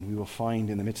we will find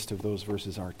in the midst of those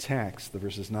verses our text, the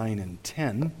verses 9 and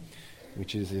 10,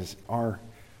 which is our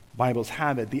Bible's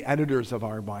habit. The editors of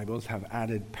our Bibles have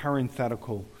added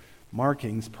parenthetical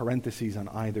markings, parentheses on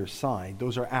either side.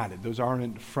 Those are added. Those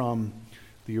aren't from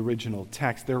the original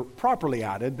text. They're properly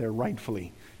added. They're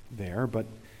rightfully there, but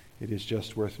it is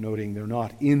just worth noting they're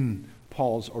not in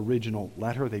Paul's original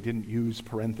letter. They didn't use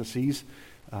parentheses,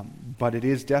 but it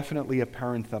is definitely a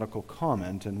parenthetical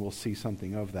comment, and we'll see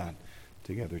something of that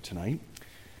together tonight.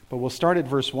 But we'll start at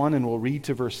verse 1 and we'll read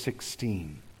to verse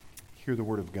 16. Hear the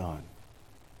word of God.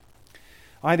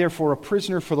 I, therefore, a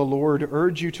prisoner for the Lord,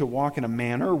 urge you to walk in a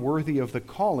manner worthy of the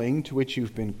calling to which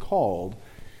you've been called,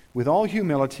 with all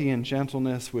humility and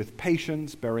gentleness, with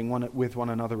patience, bearing with one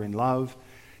another in love,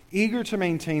 eager to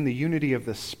maintain the unity of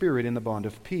the Spirit in the bond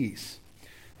of peace.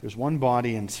 There's one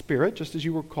body and Spirit, just as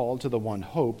you were called to the one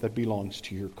hope that belongs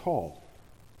to your call.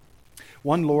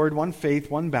 One Lord, one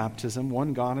faith, one baptism,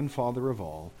 one God and Father of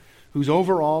all, who's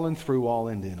over all and through all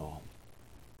and in all.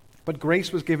 But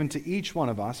grace was given to each one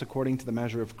of us according to the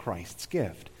measure of Christ's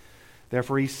gift.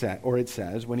 Therefore it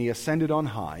says, when he ascended on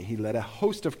high, he led a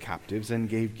host of captives and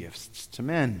gave gifts to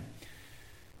men.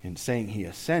 In saying he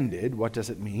ascended, what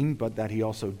does it mean but that he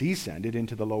also descended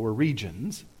into the lower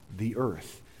regions, the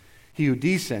earth? He who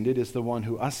descended is the one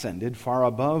who ascended far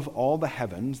above all the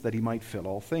heavens, that he might fill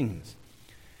all things.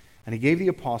 And he gave the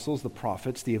apostles, the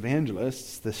prophets, the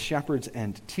evangelists, the shepherds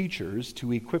and teachers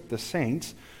to equip the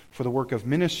saints for the work of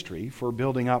ministry, for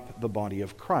building up the body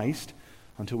of Christ,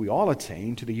 until we all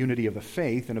attain to the unity of the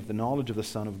faith and of the knowledge of the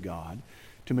Son of God,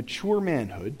 to mature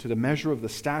manhood, to the measure of the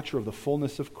stature of the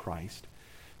fullness of Christ,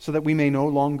 so that we may no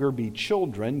longer be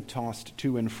children, tossed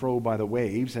to and fro by the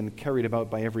waves and carried about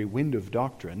by every wind of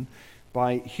doctrine,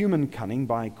 by human cunning,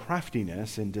 by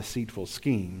craftiness and deceitful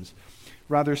schemes.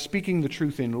 Rather, speaking the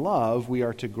truth in love, we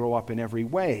are to grow up in every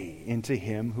way into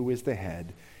him who is the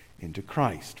head, into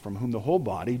Christ, from whom the whole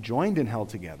body, joined and held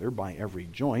together by every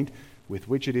joint with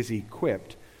which it is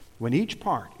equipped, when each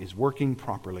part is working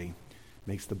properly,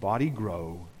 makes the body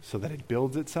grow so that it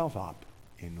builds itself up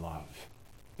in love.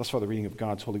 Thus far the reading of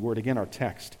God's holy word. Again, our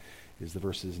text is the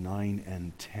verses 9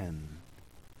 and 10.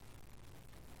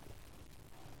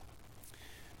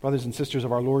 Brothers and sisters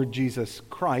of our Lord Jesus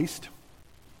Christ,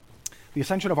 the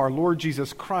ascension of our Lord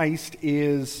Jesus Christ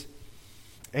is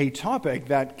a topic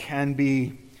that can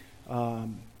be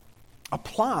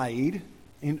applied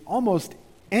in almost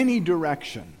any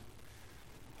direction.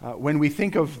 When we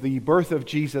think of the birth of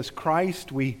Jesus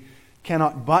Christ, we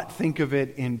cannot but think of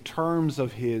it in terms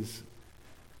of his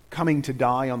coming to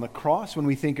die on the cross. When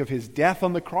we think of his death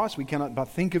on the cross, we cannot but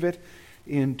think of it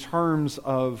in terms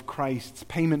of Christ's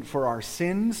payment for our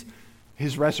sins,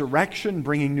 his resurrection,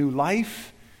 bringing new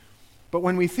life. But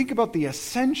when we think about the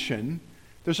ascension,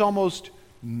 there's almost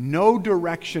no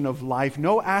direction of life,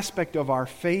 no aspect of our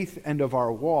faith and of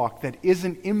our walk that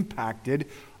isn't impacted,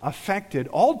 affected,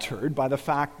 altered by the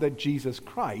fact that Jesus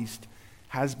Christ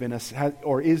is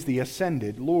the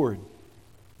ascended Lord.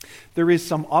 There is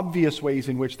some obvious ways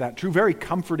in which that's true, very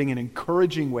comforting and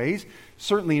encouraging ways,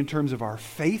 certainly in terms of our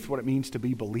faith, what it means to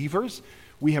be believers.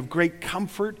 We have great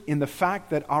comfort in the fact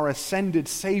that our ascended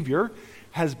Savior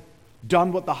has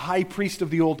done what the high priest of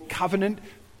the Old Covenant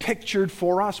pictured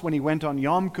for us when he went on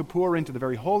Yom Kippur into the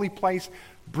very holy place,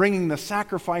 bringing the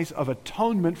sacrifice of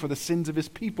atonement for the sins of his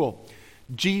people.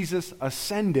 Jesus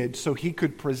ascended so he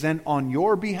could present on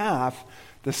your behalf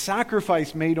the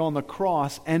sacrifice made on the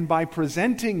cross, and by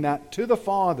presenting that to the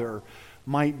Father,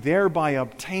 might thereby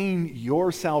obtain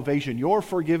your salvation, your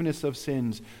forgiveness of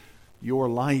sins, your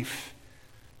life.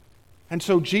 And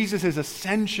so Jesus'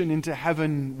 ascension into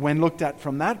heaven, when looked at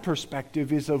from that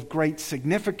perspective, is of great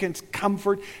significance,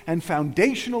 comfort, and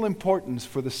foundational importance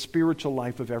for the spiritual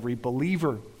life of every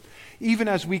believer. Even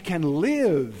as we can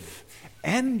live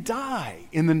and die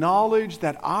in the knowledge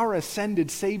that our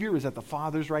ascended Savior is at the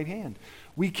Father's right hand.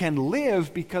 We can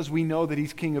live because we know that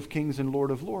he's King of Kings and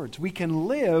Lord of Lords. We can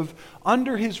live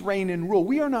under his reign and rule.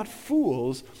 We are not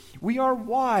fools. We are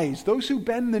wise. Those who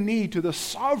bend the knee to the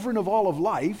sovereign of all of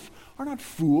life are not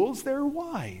fools, they're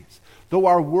wise. Though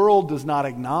our world does not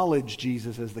acknowledge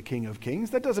Jesus as the King of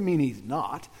Kings, that doesn't mean he's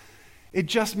not. It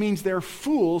just means they're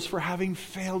fools for having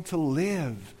failed to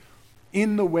live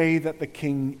in the way that the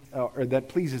king or that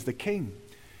pleases the king.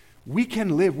 We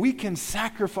can live, we can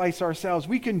sacrifice ourselves,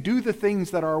 we can do the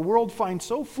things that our world finds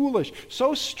so foolish,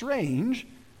 so strange,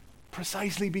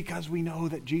 precisely because we know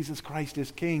that Jesus Christ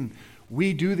is King.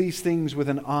 We do these things with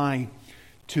an eye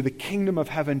to the kingdom of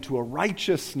heaven, to a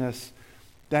righteousness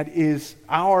that is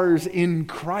ours in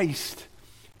Christ,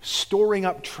 storing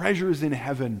up treasures in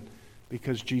heaven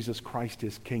because Jesus Christ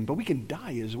is King. But we can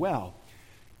die as well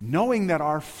knowing that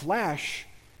our flesh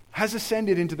has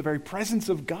ascended into the very presence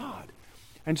of God.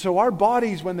 And so our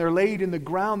bodies, when they're laid in the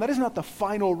ground, that is not the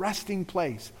final resting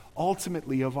place,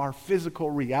 ultimately, of our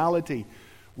physical reality.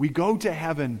 We go to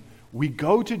heaven, we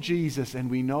go to Jesus,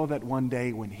 and we know that one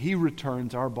day when He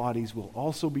returns, our bodies will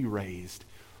also be raised,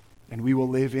 and we will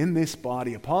live in this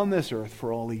body upon this earth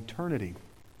for all eternity.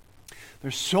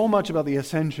 There's so much about the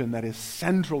ascension that is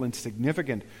central and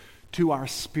significant to our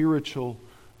spiritual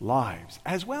lives,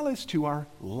 as well as to our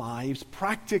lives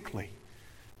practically.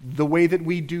 The way that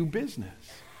we do business,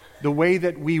 the way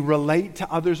that we relate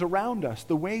to others around us,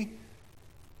 the way,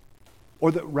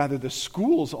 or rather the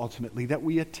schools ultimately that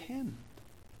we attend.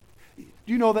 Do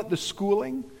you know that the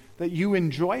schooling that you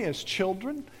enjoy as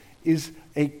children is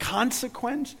a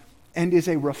consequence and is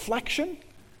a reflection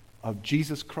of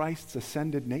Jesus Christ's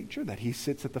ascended nature, that He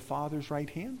sits at the Father's right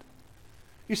hand?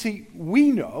 You see, we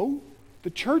know,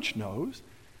 the church knows,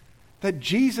 that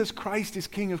Jesus Christ is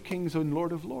King of Kings and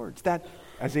Lord of Lords. That,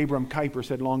 as Abraham Kuyper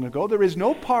said long ago, there is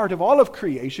no part of all of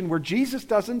creation where Jesus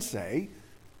doesn't say,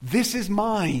 "This is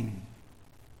mine."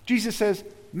 Jesus says,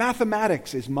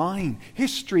 mathematics is mine,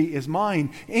 history is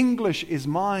mine, English is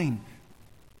mine.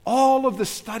 All of the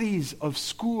studies of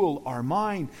school are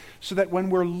mine, so that when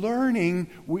we're learning,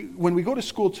 when we go to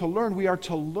school to learn, we are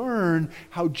to learn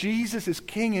how Jesus is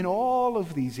King in all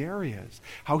of these areas,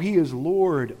 how He is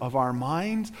Lord of our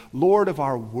minds, Lord of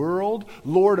our world,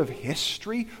 Lord of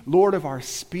history, Lord of our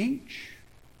speech.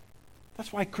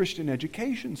 That's why Christian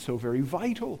education is so very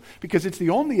vital, because it's the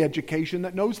only education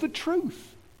that knows the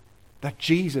truth, that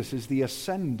Jesus is the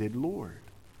ascended Lord.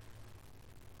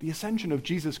 The ascension of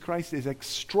Jesus Christ is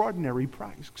extraordinarily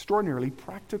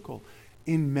practical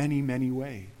in many, many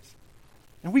ways.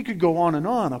 And we could go on and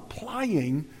on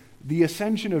applying the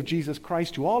ascension of Jesus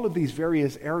Christ to all of these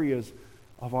various areas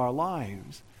of our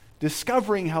lives,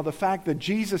 discovering how the fact that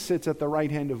Jesus sits at the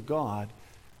right hand of God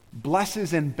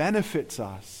blesses and benefits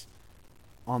us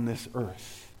on this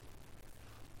earth.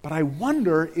 But I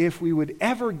wonder if we would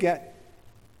ever get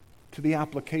to the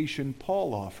application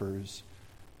Paul offers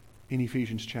in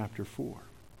Ephesians chapter 4.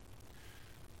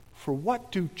 For what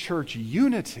do church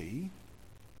unity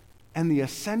and the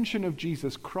ascension of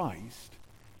Jesus Christ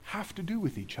have to do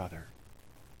with each other?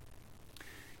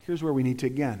 Here's where we need to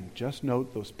again just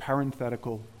note those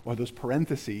parenthetical or those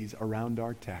parentheses around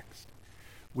our text,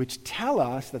 which tell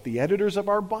us that the editors of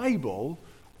our Bible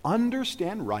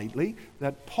understand rightly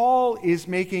that Paul is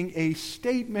making a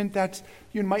statement that's,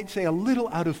 you might say, a little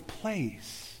out of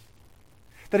place.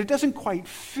 That it doesn't quite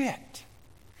fit.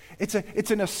 It's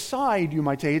an aside, you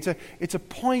might say. It's a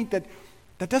point that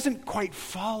doesn't quite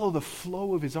follow the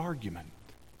flow of his argument.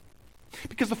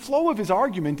 Because the flow of his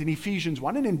argument in Ephesians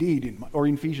 1, and indeed, or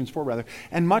in Ephesians 4 rather,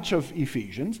 and much of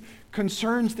Ephesians,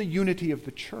 concerns the unity of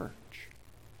the church.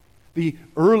 The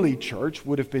early church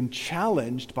would have been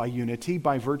challenged by unity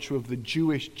by virtue of the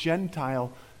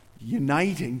Jewish-Gentile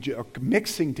uniting,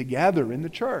 mixing together in the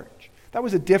church. That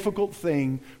was a difficult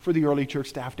thing for the early church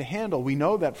staff to handle. We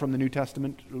know that from the New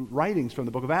Testament writings, from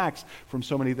the book of Acts, from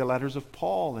so many of the letters of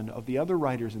Paul and of the other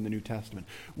writers in the New Testament.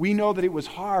 We know that it was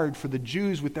hard for the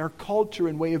Jews with their culture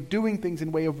and way of doing things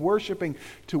and way of worshiping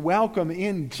to welcome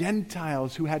in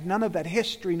Gentiles who had none of that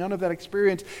history, none of that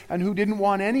experience, and who didn't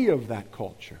want any of that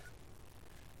culture.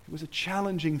 It was a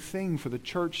challenging thing for the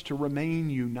church to remain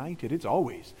united. It's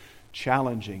always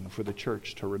challenging for the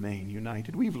church to remain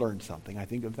united. We've learned something, I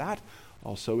think, of that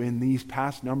also in these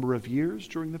past number of years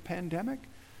during the pandemic.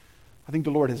 I think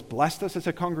the Lord has blessed us as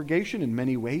a congregation in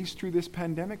many ways through this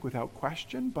pandemic, without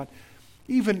question, but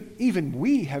even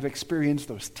we have experienced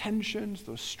those tensions,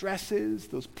 those stresses,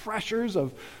 those pressures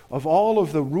of all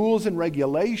of the rules and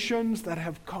regulations that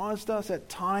have caused us at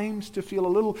times to feel a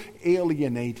little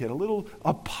alienated, a little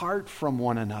apart from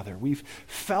one another. We've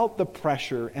felt the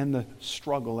pressure and the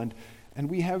struggle, and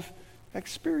we have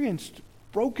experienced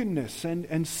brokenness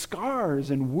and scars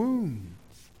and wounds.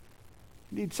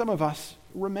 Indeed, some of us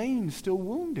remain still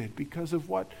wounded because of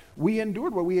what we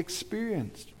endured, what we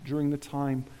experienced during the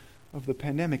time of the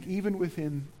pandemic, even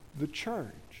within the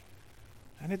church.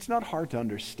 And it's not hard to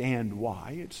understand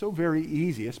why. It's so very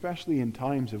easy, especially in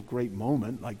times of great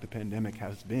moment like the pandemic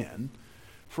has been,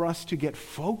 for us to get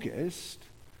focused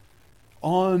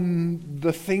on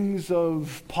the things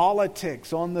of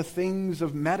politics, on the things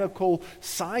of medical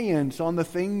science, on the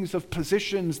things of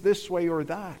positions this way or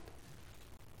that.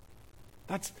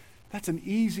 That's an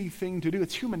easy thing to do.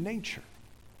 It's human nature.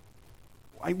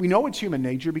 We know it's human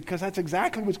nature because that's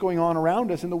exactly what's going on around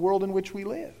us in the world in which we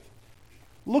live.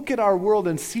 Look at our world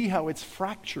and see how it's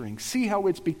fracturing. See how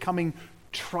it's becoming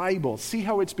tribal. See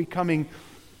how it's becoming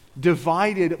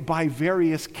divided by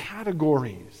various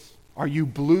categories. Are you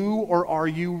blue or are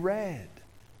you red?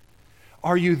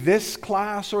 Are you this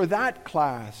class or that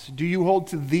class? Do you hold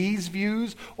to these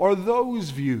views or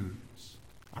those views?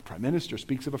 Our Prime Minister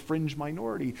speaks of a fringe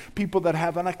minority, people that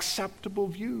have unacceptable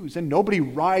views, and nobody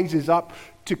rises up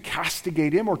to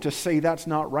castigate him or to say that's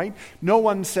not right. No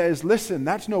one says, listen,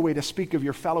 that's no way to speak of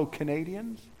your fellow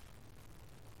Canadians.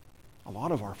 A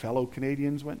lot of our fellow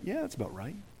Canadians went, yeah, that's about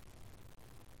right.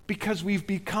 Because we've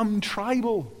become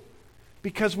tribal.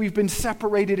 Because we've been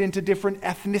separated into different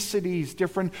ethnicities,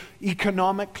 different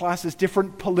economic classes,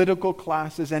 different political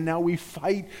classes, and now we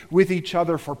fight with each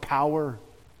other for power.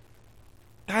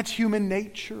 That's human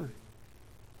nature.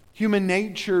 Human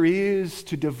nature is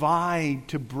to divide,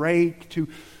 to break, to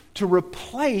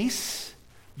replace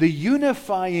the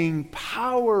unifying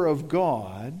power of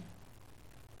God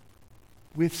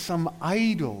with some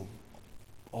idol,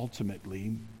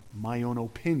 ultimately, my own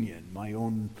opinion, my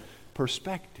own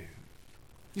perspective.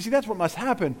 You see, that's what must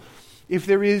happen. If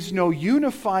there is no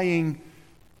unifying,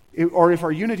 or if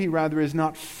our unity rather is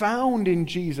not found in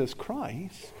Jesus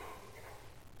Christ,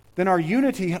 then our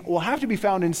unity will have to be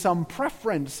found in some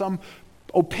preference, some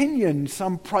opinion,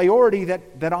 some priority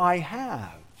that I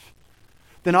have.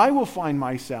 Then I will find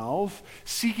myself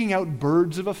seeking out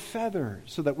birds of a feather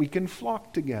so that we can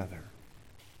flock together.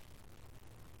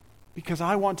 Because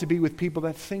I want to be with people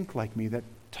that think like me, that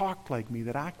talk like me,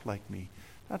 that act like me.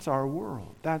 That's our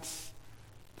world. That's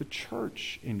the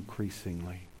church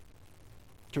increasingly.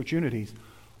 Church unity's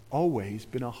always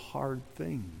been a hard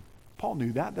thing. Paul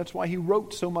knew that. That's why he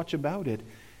wrote so much about it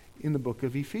in the book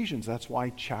of Ephesians. That's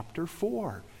why chapter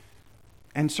 4,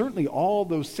 and certainly all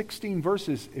those 16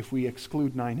 verses, if we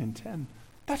exclude 9 and 10,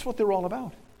 that's what they're all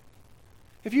about.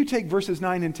 If you take verses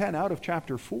 9 and 10 out of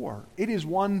chapter 4, it is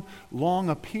one long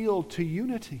appeal to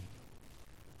unity.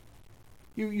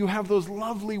 You have those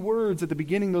lovely words at the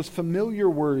beginning, those familiar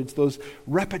words, those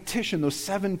repetition, those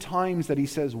 7 times that he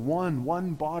says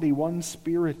one body, one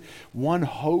spirit, one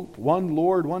hope, one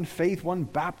Lord, one faith, one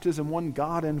baptism, one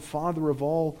God and Father of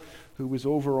all, who is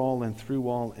over all and through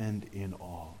all and in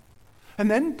all. And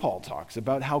then Paul talks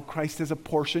about how Christ has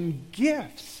apportioned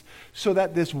gifts so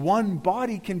that this one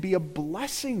body can be a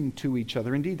blessing to each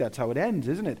other. Indeed, that's how it ends,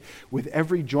 isn't it? With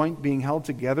every joint being held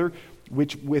together,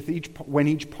 when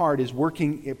each part is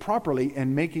working properly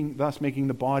and thus making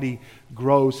the body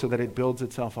grow so that it builds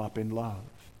itself up in love.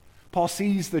 Paul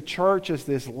sees the church as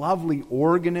this lovely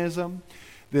organism,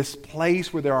 this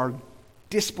place where there are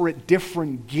disparate,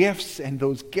 different gifts, and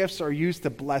those gifts are used to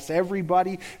bless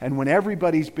everybody, and when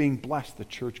everybody's being blessed, the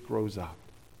church grows up.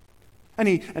 And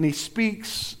he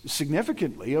speaks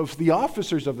significantly of the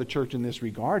officers of the church in this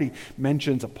regard. He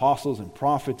mentions apostles and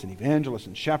prophets and evangelists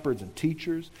and shepherds and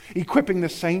teachers, equipping the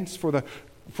saints for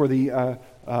the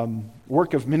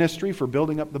work of ministry, for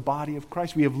building up the body of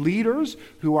Christ. We have leaders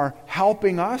who are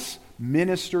helping us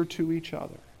minister to each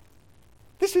other.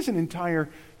 This is an entire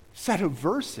set of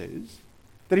verses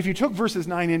that if you took verses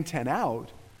 9 and 10 out,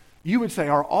 you would say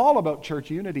are all about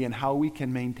church unity and how we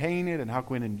can maintain it and how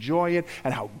we can enjoy it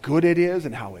and how good it is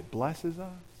and how it blesses us.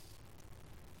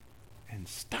 And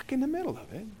stuck in the middle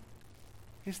of it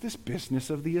is this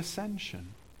business of the ascension.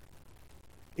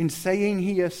 In saying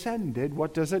he ascended,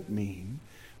 what does it mean?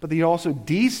 But that he also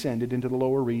descended into the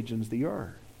lower regions of the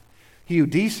earth. He who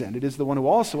descended is the one who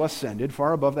also ascended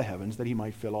far above the heavens that he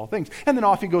might fill all things. And then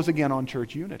off he goes again on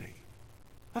church unity.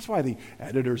 That's why the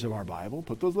editors of our Bible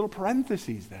put those little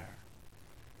parentheses there.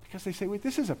 Because they say, wait,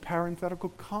 this is a parenthetical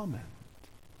comment.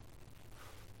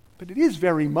 But it is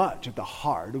very much at the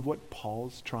heart of what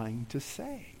Paul's trying to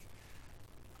say.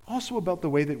 Also about the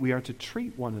way that we are to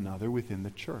treat one another within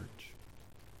the church.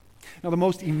 Now, the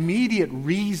most immediate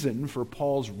reason for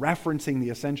Paul's referencing the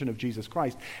ascension of Jesus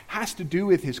Christ has to do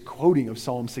with his quoting of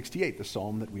Psalm 68, the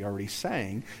psalm that we already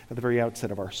sang at the very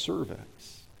outset of our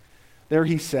service. There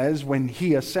he says, when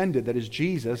he ascended, that is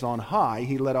Jesus, on high,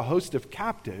 he led a host of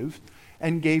captive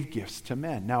and gave gifts to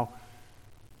men. Now,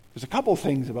 there's a couple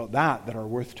things about that are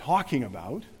worth talking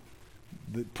about.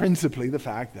 Principally the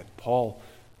fact that Paul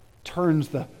turns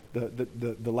the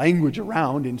language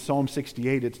around in Psalm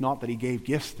 68. It's not that he gave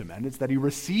gifts to men, it's that he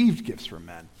received gifts from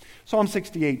men. Psalm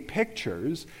 68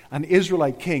 pictures an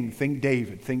Israelite king. Think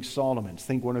David, think Solomon,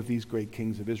 think one of these great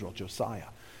kings of Israel, Josiah.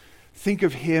 Think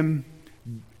of him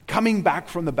coming back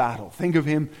from the battle. Think of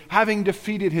him having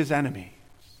defeated his enemies.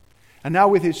 And now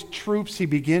with his troops, he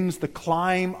begins the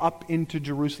climb up into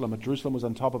Jerusalem. Jerusalem was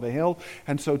on top of a hill,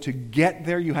 and so to get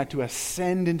there, you had to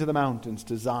ascend into the mountains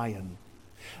to Zion.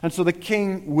 And so the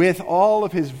king, with all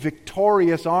of his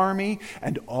victorious army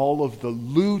and all of the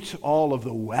loot, all of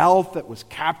the wealth that was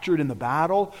captured in the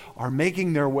battle, are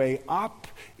making their way up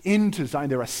into Zion.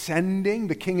 They're ascending.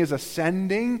 The king is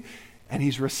ascending, and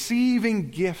he's receiving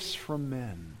gifts from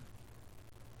men.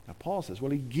 Now Paul says,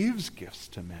 well, he gives gifts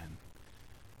to men.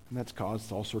 And that's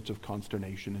caused all sorts of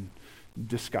consternation and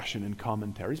discussion and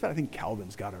commentaries. But I think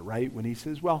Calvin's got it right when he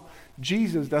says, well,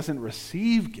 Jesus doesn't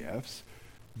receive gifts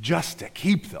just to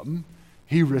keep them.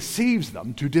 He receives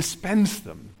them to dispense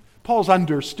them. Paul's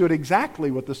understood exactly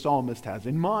what the psalmist has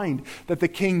in mind, that the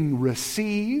king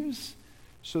receives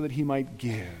so that he might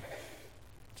give.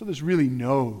 So there's really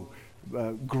no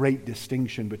great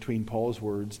distinction between Paul's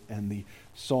words and the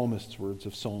psalmist's words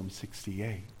of Psalm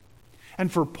 68. And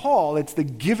for Paul, it's the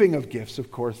giving of gifts,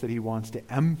 of course, that he wants to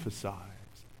emphasize.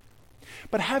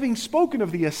 But having spoken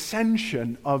of the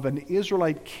ascension of an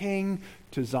Israelite king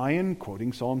to Zion,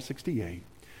 quoting Psalm 68,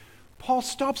 Paul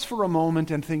stops for a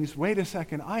moment and thinks, wait a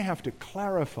second, I have to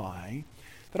clarify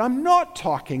that I'm not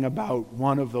talking about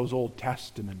one of those Old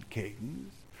Testament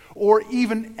kings or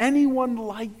even anyone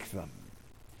like them.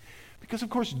 Because, of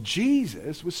course,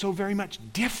 Jesus was so very much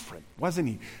different, wasn't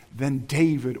he, than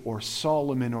David or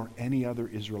Solomon or any other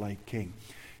Israelite king.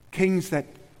 Kings that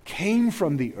came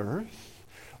from the earth,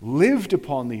 lived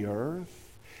upon the earth,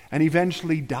 and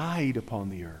eventually died upon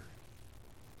the earth.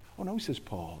 Oh no, says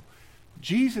Paul,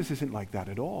 Jesus isn't like that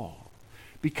at all.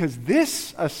 Because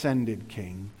this ascended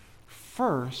king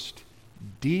first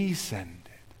descended.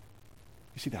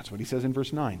 You see, that's what he says in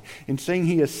verse 9. In saying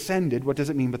he ascended, what does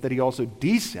it mean but that he also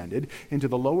descended into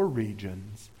the lower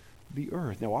regions of the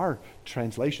earth? Now, our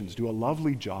translations do a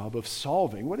lovely job of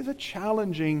solving what is a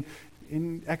challenging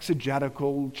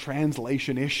exegetical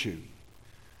translation issue.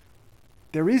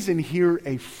 There is in here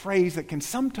a phrase that can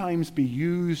sometimes be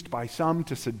used by some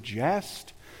to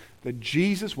suggest that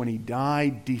Jesus, when he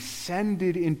died,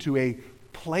 descended into a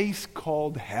place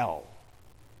called hell.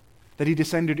 That he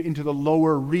descended into the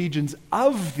lower regions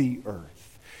of the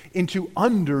earth, into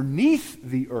underneath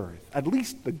the earth, at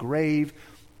least the grave,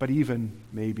 but even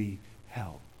maybe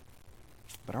hell.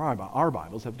 But our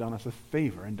Bibles have done us a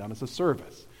favor and done us a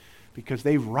service, because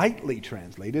they've rightly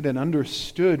translated and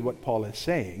understood what Paul is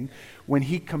saying when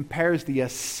he compares the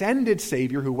ascended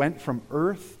Savior who went from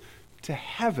earth to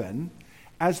heaven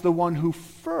as the one who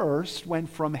first went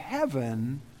from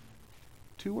heaven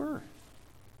to earth.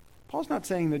 Paul's not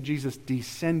saying that Jesus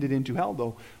descended into hell,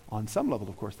 though on some level,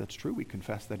 of course, that's true. We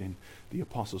confess that in the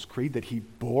Apostles' Creed, that he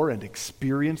bore and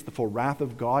experienced the full wrath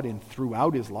of God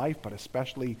throughout his life, but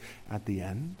especially at the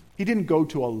end. He didn't go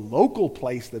to a local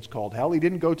place that's called hell. He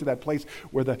didn't go to that place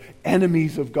where the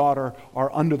enemies of God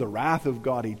are under the wrath of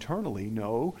God eternally.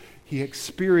 No, he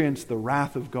experienced the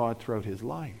wrath of God throughout his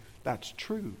life. That's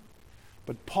true.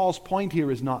 But Paul's point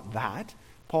here is not that.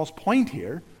 Paul's point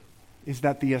here is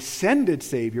that the ascended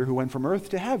Savior who went from earth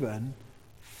to heaven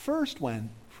first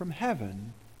went from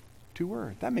heaven to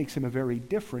earth. That makes him a very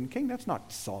different king. That's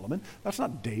not Solomon. That's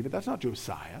not David. That's not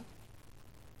Josiah.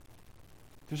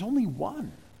 There's only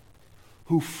one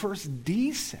who first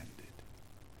descended.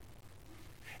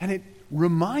 And it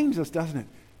reminds us, doesn't it,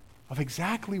 of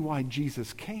exactly why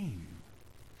Jesus came.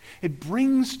 It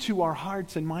brings to our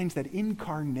hearts and minds that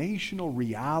incarnational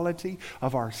reality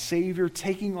of our Savior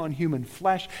taking on human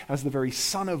flesh as the very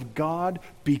Son of God,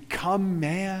 become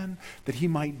man, that he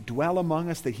might dwell among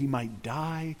us, that he might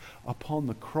die upon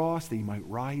the cross, that he might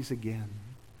rise again.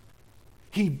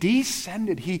 He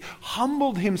descended. He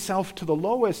humbled himself to the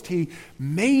lowest. He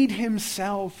made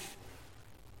himself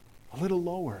a little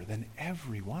lower than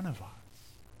every one of us,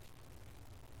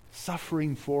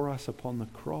 suffering for us upon the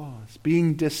cross,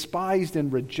 being despised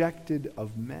and rejected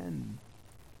of men.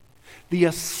 The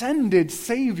ascended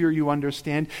Savior, you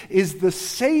understand, is the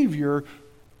Savior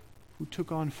who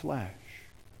took on flesh.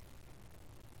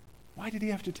 Why did he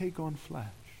have to take on flesh?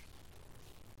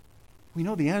 We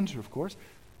know the answer, of course,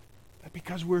 that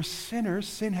because we're sinners,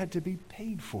 sin had to be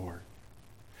paid for.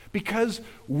 Because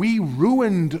we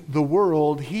ruined the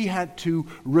world, he had to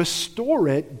restore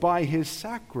it by his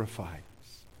sacrifice.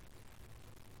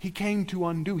 He came to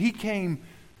undo. He came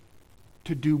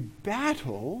to do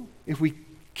battle, if we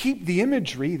keep the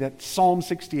imagery that Psalm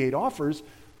 68 offers,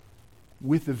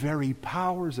 with the very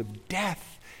powers of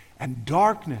death and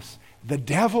darkness, the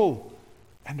devil,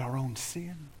 and our own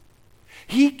sin.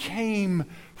 He came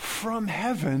from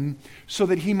heaven so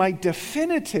that he might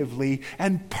definitively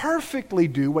and perfectly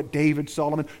do what David,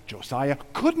 Solomon, Josiah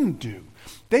couldn't do.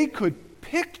 They could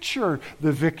picture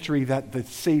the victory that the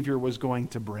Savior was going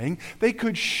to bring. They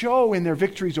could show in their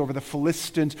victories over the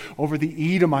Philistines, over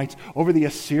the Edomites, over the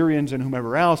Assyrians and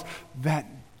whomever else, that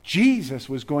Jesus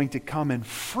was going to come and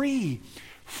free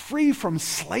from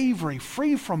slavery,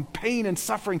 free from pain and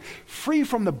suffering, free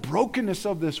from the brokenness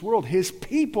of this world, his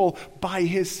people by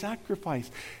his sacrifice.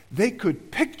 They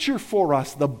could picture for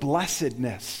us the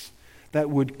blessedness that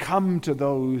would come to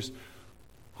those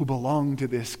who belong to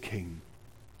this king.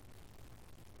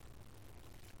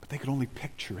 But they could only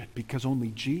picture it because only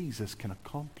Jesus can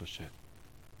accomplish it.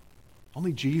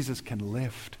 Only Jesus can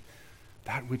lift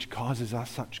that which causes us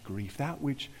such grief, that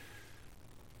which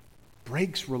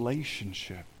breaks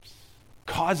relationships,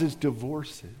 causes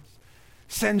divorces,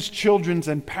 sends children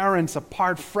and parents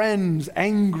apart, friends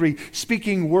angry,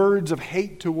 speaking words of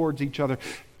hate towards each other.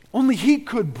 Only he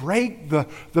could break the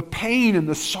pain and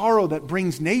the sorrow that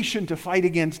brings nation to fight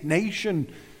against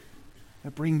nation,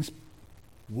 that brings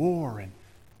war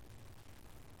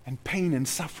and pain and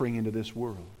suffering into this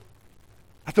world.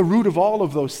 At the root of all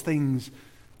of those things,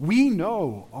 we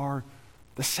know are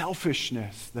the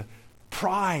selfishness, the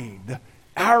pride, the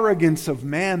arrogance of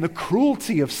man, the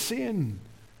cruelty of sin.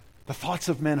 The thoughts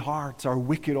of men's hearts are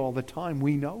wicked all the time.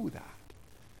 We know that.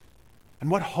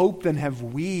 And what hope then have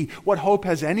we? What hope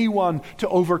has anyone to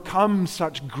overcome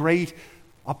such great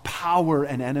a power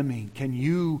and enemy? Can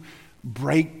you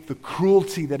break the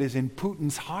cruelty that is in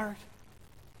Putin's heart?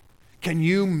 Can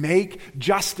you make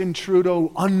Justin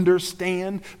Trudeau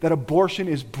understand that abortion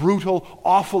is brutal,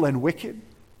 awful, and wicked?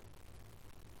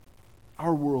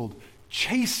 Our world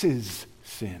chases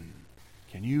sin.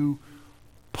 Can you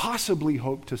possibly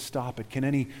hope to stop it? Can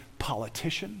any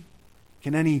politician?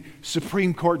 Can any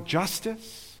Supreme Court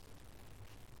justice?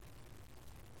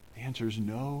 The answer is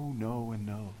no, no, and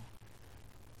no.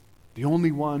 The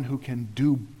only one who can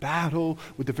do battle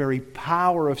with the very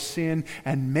power of sin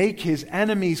and make his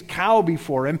enemies cow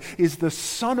before him is the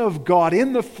Son of God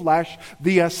in the flesh,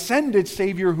 the ascended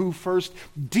Savior who first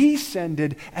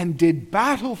descended and did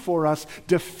battle for us,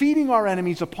 defeating our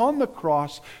enemies upon the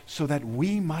cross so that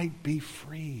we might be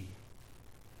free.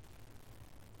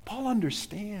 Paul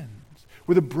understands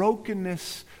where the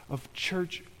brokenness of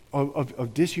church,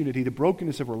 of disunity, the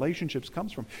brokenness of relationships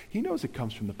comes from. He knows it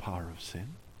comes from the power of sin.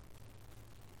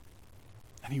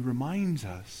 And he reminds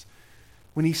us,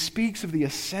 when he speaks of the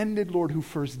ascended Lord who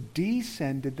first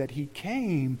descended, that he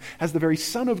came as the very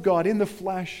Son of God in the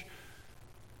flesh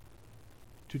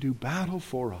to do battle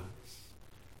for us,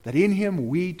 that in him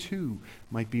we too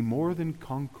might be more than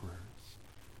conquerors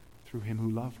through him who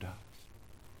loved us.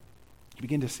 You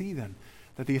begin to see then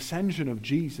that the ascension of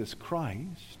Jesus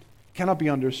Christ cannot be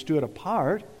understood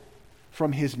apart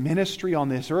from his ministry on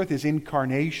this earth, his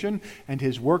incarnation and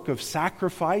his work of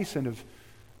sacrifice and of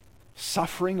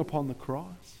suffering upon the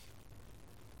cross,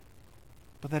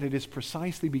 but that it is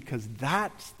precisely because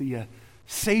that's the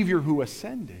Savior who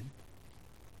ascended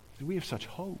that we have such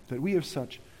hope, that we have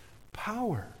such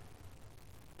power,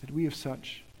 that we have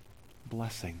such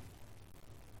blessing.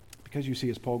 Because you see,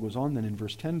 as Paul goes on then in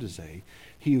verse 10 to say,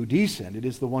 he who descended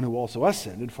is the one who also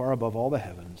ascended far above all the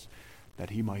heavens, that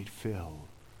he might fill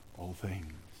all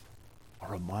things. A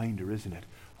reminder, isn't it,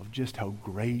 of just how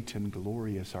great and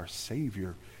glorious our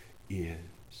Savior is.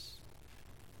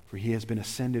 For he has been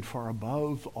ascended far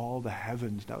above all the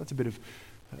heavens. Now that's a bit of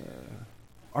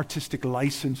artistic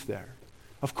license there.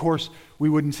 Of course, we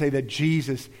wouldn't say that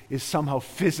Jesus is somehow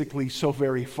physically so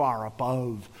very far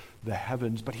above the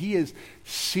heavens, but he is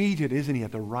seated, isn't he,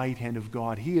 at the right hand of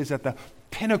God. He is at the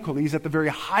pinnacle. He's at the very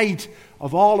height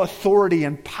of all authority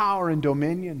and power and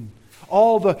dominion.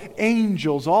 All the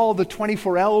angels, all the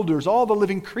 24 elders, all the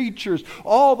living creatures,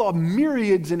 all the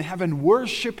myriads in heaven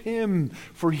worship him,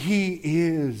 for he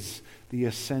is the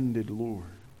ascended Lord.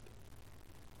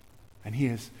 And he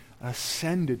has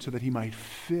ascended so that he might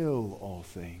fill all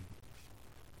things.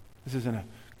 This isn't a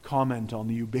comment on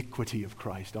the ubiquity of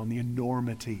Christ, on the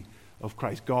enormity of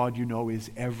Christ. God, you know,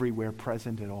 is everywhere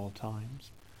present at all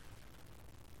times.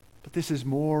 But this is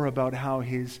more about how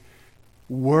his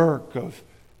work of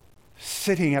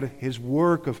sitting at his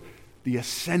work of the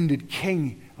ascended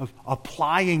King, of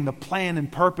applying the plan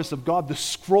and purpose of God, the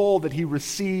scroll that he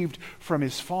received from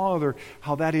his Father,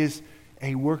 how that is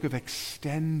a work of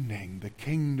extending the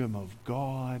kingdom of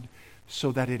God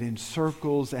so that it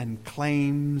encircles and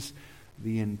claims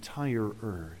the entire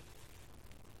earth.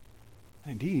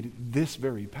 Indeed, this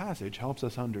very passage helps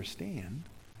us understand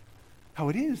how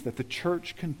it is that the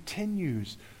church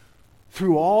continues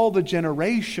through all the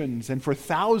generations and for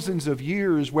thousands of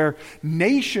years, where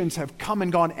nations have come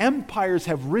and gone, empires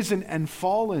have risen and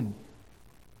fallen.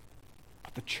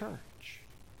 But the church,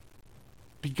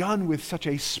 begun with such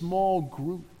a small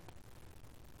group,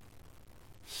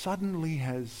 suddenly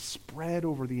has spread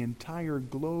over the entire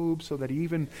globe so that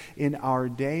even in our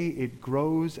day it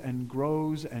grows and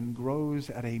grows and grows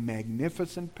at a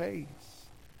magnificent pace.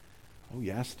 Oh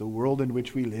yes, the world in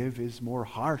which we live is more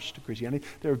harsh to Christianity.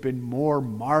 There have been more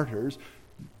martyrs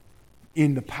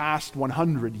in the past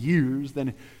 100 years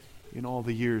than in all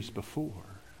the years before.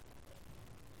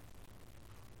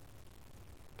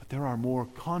 But there are more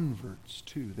converts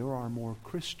too. There are more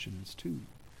Christians too.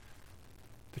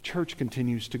 The church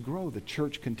continues to grow. The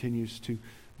church continues to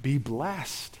be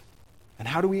blessed. And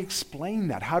how do we explain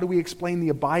that? How do we explain the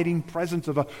abiding presence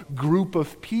of a group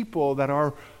of people that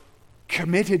are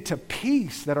committed to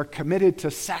peace, that are committed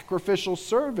to sacrificial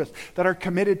service, that are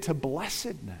committed to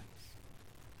blessedness,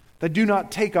 that do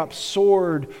not take up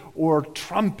sword or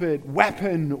trumpet,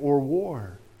 weapon or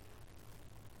war,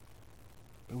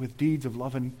 but with deeds of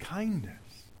love and kindness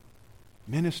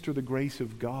minister the grace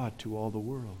of God to all the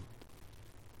world?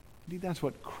 Indeed, that's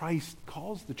what Christ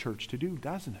calls the church to do,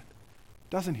 doesn't it?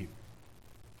 Doesn't he?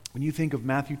 When you think of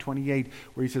Matthew 28,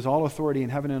 where he says, all authority in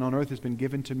heaven and on earth has been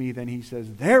given to me, then he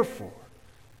says, therefore,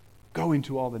 go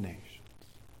into all the nations,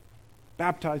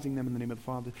 baptizing them in the name of the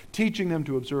Father, teaching them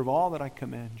to observe all that I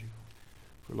command you.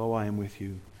 For lo, I am with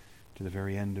you to the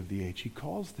very end of the age. He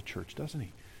calls the church, doesn't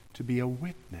he, to be a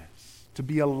witness, to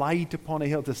be a light upon a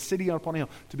hill, to city upon a hill,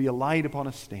 to be a light upon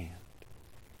a stand.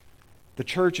 The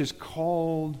church is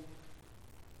called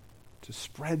to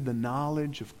spread the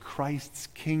knowledge of Christ's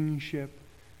kingship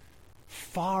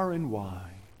far and wide.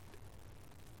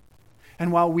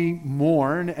 And while we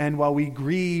mourn and while we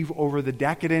grieve over the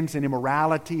decadence and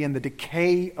immorality and the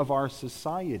decay of our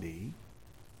society,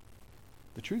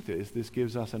 the truth is this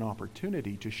gives us an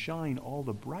opportunity to shine all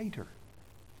the brighter.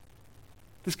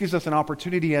 This gives us an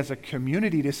opportunity as a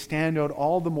community to stand out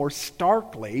all the more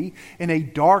starkly in a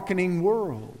darkening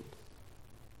world.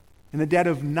 In the dead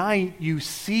of night, you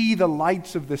see the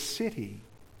lights of the city.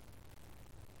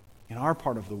 In our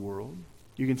part of the world,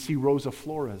 you can see Rosa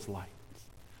Flores lights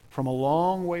from a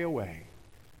long way away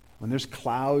when there's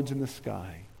clouds in the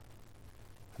sky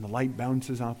and the light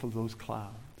bounces off of those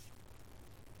clouds.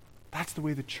 That's the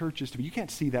way the church is to be. You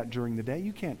can't see that during the day.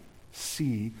 You can't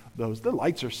see those. The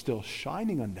lights are still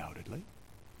shining undoubtedly,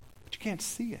 but you can't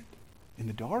see it. In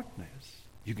the darkness,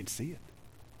 you can see it.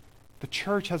 The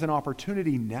church has an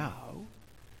opportunity now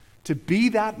to be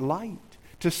that light,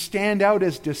 to stand out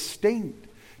as distinct,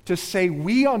 to say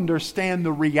we understand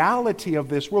the reality of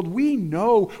this world. We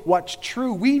know what's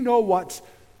true. We know what's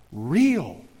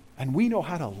real. And we know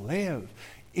how to live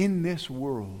in this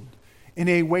world in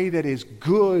a way that is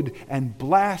good and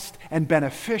blessed and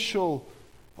beneficial.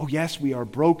 Oh yes, we are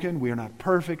broken. We are not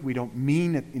perfect. We don't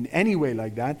mean it in any way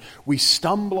like that. We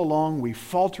stumble along. We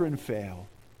falter and fail.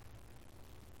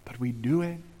 But we do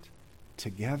it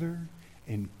together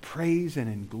in praise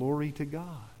and in glory to God.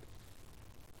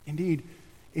 Indeed,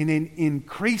 in an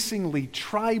increasingly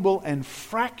tribal and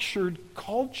fractured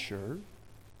culture,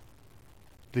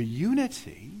 the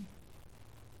unity,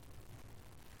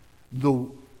 the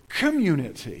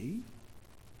community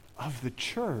of the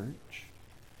church,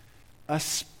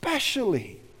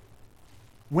 especially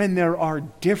when there are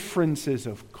differences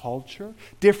of culture,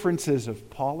 differences of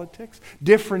politics,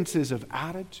 differences of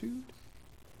attitude,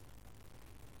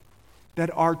 that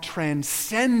are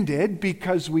transcended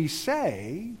because we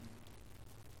say,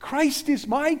 Christ is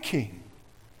my king,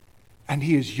 and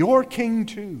he is your king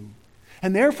too,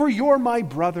 and therefore you're my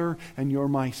brother and you're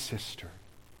my sister.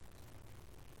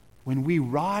 When we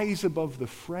rise above the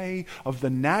fray of the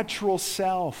natural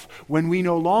self, when we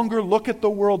no longer look at the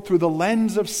world through the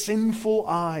lens of sinful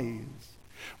eyes,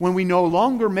 when we no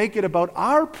longer make it about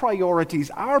our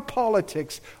priorities, our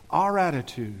politics, our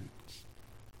attitudes,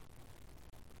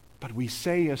 but we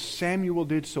say, as Samuel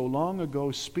did so long ago,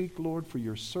 speak, Lord, for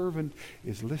your servant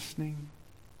is listening.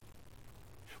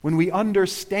 When we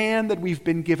understand that we've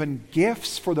been given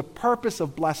gifts for the purpose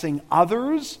of blessing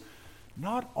others,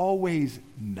 not always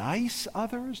nice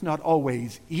others, not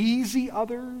always easy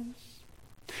others.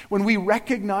 When we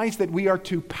recognize that we are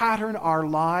to pattern our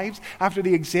lives after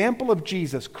the example of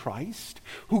Jesus Christ,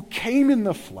 who came in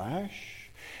the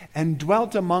flesh and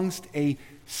dwelt amongst a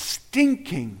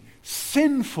stinking,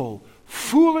 sinful,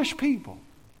 foolish people,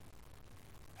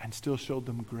 and still showed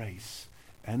them grace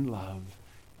and love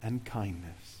and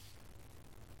kindness.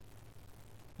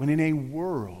 When in a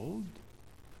world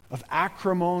of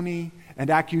acrimony and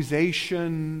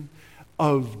accusation,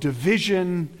 of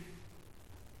division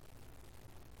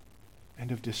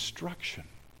and of destruction,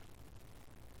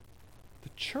 the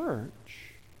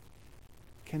church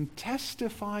can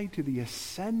testify to the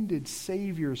ascended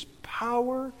Savior's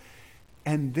power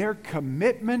and their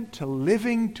commitment to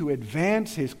living to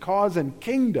advance his cause and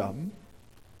kingdom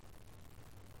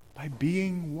by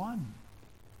being one,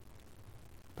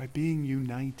 by being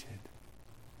united.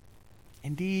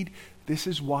 Indeed, this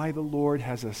is why the Lord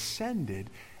has ascended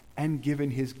and given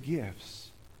his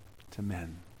gifts to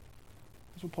men.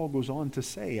 That's what Paul goes on to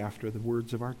say after the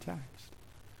words of our text.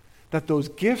 That those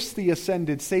gifts the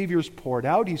ascended Savior's poured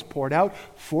out, he's poured out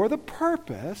for the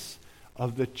purpose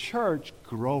of the church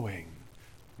growing,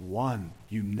 one,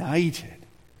 united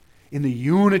in the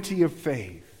unity of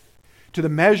faith, to the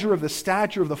measure of the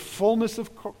stature of the fullness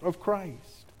of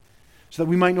Christ, so that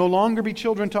we might no longer be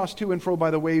children tossed to and fro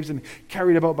by the waves and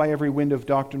carried about by every wind of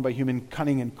doctrine, by human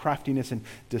cunning and craftiness and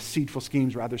deceitful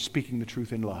schemes, rather speaking the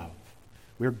truth in love.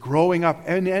 We are growing up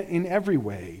in every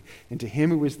way into him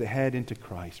who is the head, into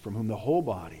Christ, from whom the whole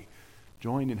body,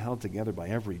 joined and held together by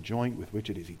every joint with which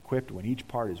it is equipped, when each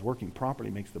part is working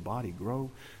properly, makes the body grow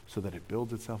so that it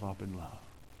builds itself up in love.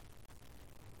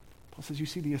 Paul says, you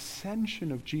see, the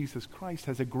ascension of Jesus Christ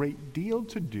has a great deal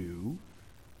to do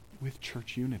with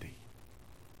church unity.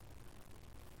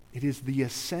 It is the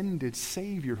ascended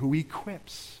Savior who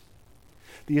equips,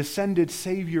 the ascended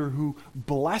Savior who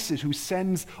blesses, who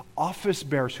sends office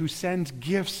bearers, who sends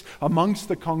gifts amongst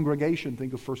the congregation.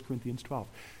 Think of 1 Corinthians 12.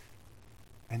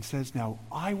 And says, now,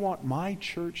 I want my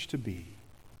church to be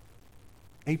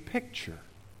a picture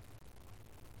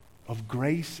of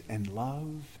grace and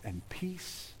love and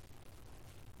peace.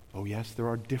 Oh yes, there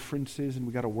are differences and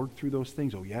we've got to work through those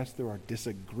things. Oh yes, there are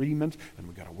disagreements and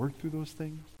we've got to work through those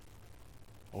things.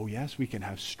 Oh yes, we can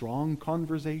have strong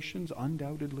conversations,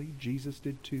 undoubtedly. Jesus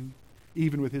did too,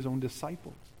 even with his own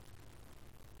disciples.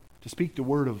 To speak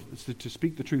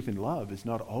the truth in love is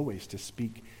not always to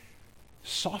speak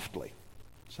softly.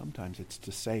 Sometimes it's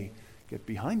to say, get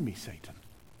behind me, Satan,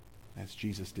 as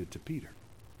Jesus did to Peter.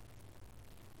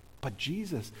 But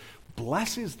Jesus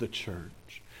blesses the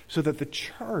church so that the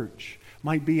church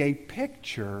might be a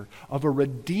picture of a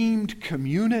redeemed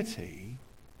community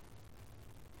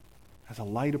as a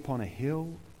light upon a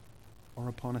hill or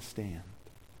upon a stand.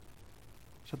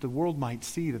 So that the world might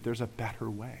see that there's a better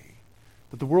way.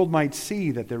 That the world might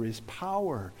see that there is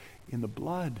power in the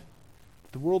blood.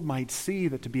 That the world might see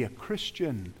that to be a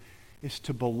Christian is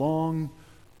to belong,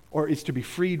 or is to be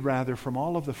freed rather, from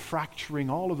all of the fracturing,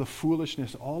 all of the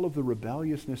foolishness, all of the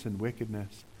rebelliousness and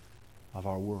wickedness of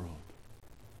our world.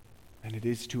 And it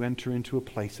is to enter into a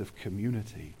place of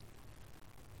community.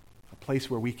 A place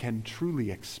where we can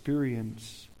truly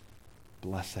experience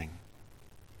blessing.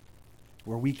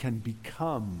 Where we can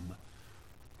become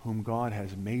whom God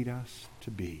has made us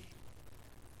to be.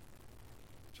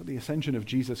 So the ascension of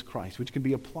Jesus Christ, which can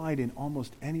be applied in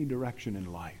almost any direction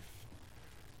in life,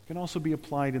 can also be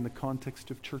applied in the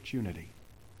context of church unity.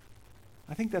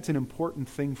 I think that's an important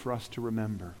thing for us to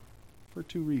remember for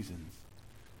two reasons.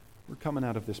 We're coming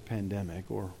out of this pandemic,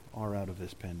 or are out of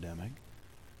this pandemic.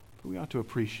 But we ought to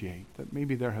appreciate that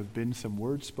maybe there have been some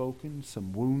words spoken,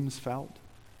 some wounds felt,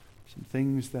 some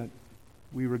things that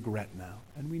we regret now.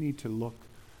 And we need to look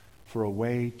for a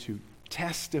way to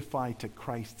testify to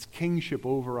Christ's kingship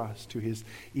over us, to his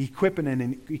equipping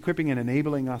and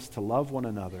enabling us to love one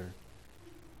another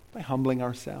by humbling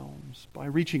ourselves, by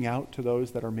reaching out to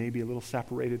those that are maybe a little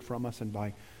separated from us, and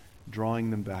by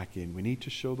drawing them back in. We need to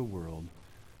show the world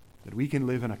that we can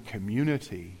live in a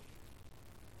community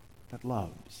that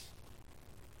loves.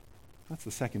 That's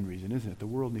the second reason, isn't it? The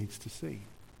world needs to see.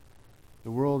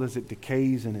 The world, as it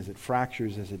decays and as it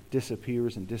fractures, as it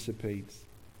disappears and dissipates,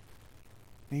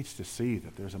 needs to see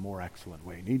that there's a more excellent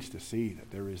way, needs to see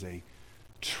that there is a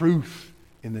truth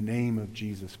in the name of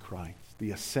Jesus Christ,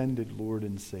 the ascended Lord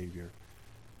and Savior.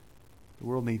 The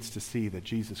world needs to see that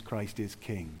Jesus Christ is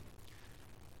King.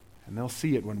 And they'll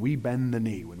see it when we bend the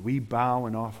knee, when we bow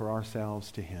and offer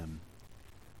ourselves to him,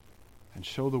 and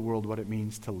show the world what it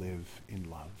means to live in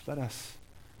love. Let us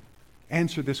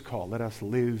answer this call. Let us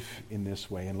live in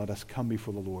this way, and let us come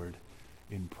before the Lord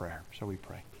in prayer. Shall we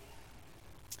pray?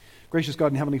 Gracious God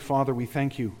and Heavenly Father, we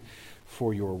thank you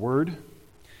for your word.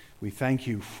 We thank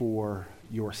you for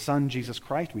your Son, Jesus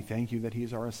Christ. We thank you that he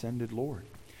is our ascended Lord.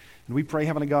 And we pray,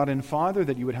 Heavenly God and Father,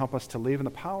 that you would help us to live in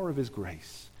the power of his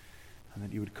grace, and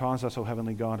that you would cause us, O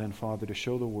Heavenly God and Father, to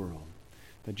show the world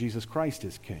that Jesus Christ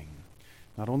is King,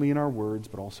 not only in our words,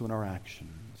 but also in our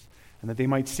actions, and that they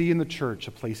might see in the church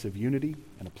a place of unity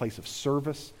and a place of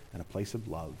service and a place of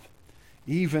love,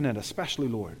 even and especially,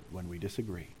 Lord, when we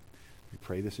disagree. We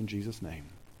pray this in Jesus' name.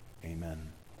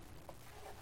 Amen.